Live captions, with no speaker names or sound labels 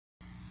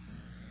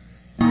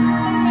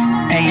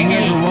you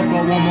ever woke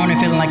up one morning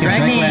feeling like you're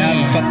Dracula out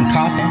of a fucking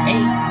coffin?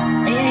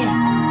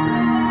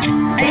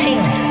 Hey,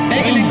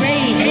 back in the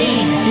grave,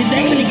 hey, you're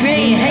back in the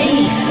grave,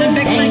 hey, look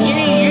back on the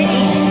game,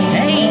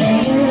 hey,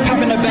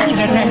 hop in the back of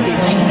the taxi,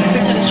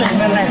 fix the shirt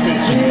my elastic,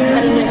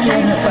 let it look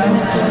in the sun,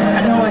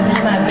 I know it's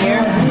just not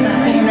there,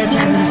 ain't no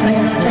time to sleep,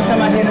 text on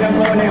my head and I'm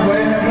going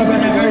everywhere, I'm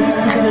going to work,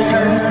 look at the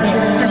curve,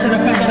 press the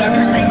fuck out of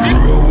her thing.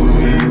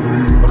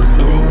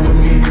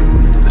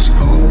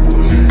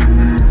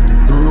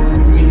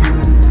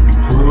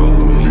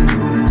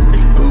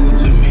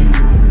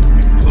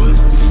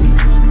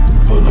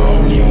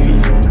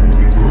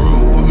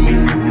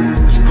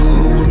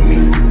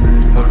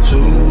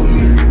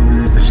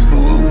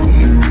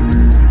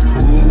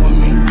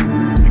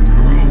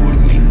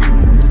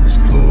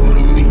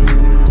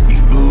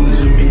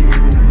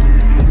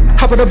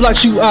 Top of the block,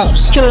 shoot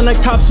ops, killing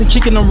like cops and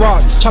kicking them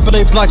rocks. Top of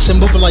their blocks and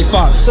moving like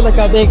fox. Feel like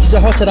I'm big, cause the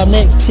horse said I'm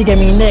neck. She gave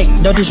me neck,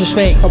 no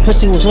disrespect. Her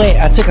pussy was wet,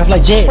 I took off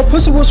like jet. Her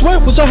pussy was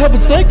wet, was I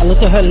having sex? I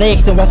looked at her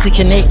legs, then watched it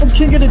connect. I'm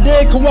king of the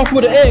dead, come walk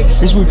with an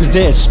X. This we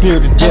possess,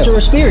 spirit of death.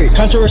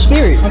 Conjure a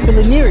spirit, I'm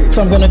feeling near it,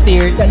 so I'm gonna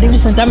fear it. Got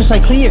niggas and diamonds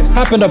like clear.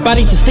 Hop in the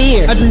body to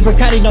steer. I drink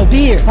Bacardi, no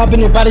beer. Hop in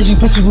your bodies, you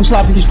pussy who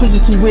sloppy. These pussy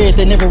too weird,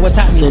 they never will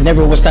top me. They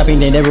never will stop me,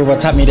 they never will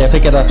top me. They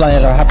pick it up, fly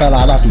it, or hop out,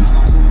 I love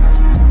you.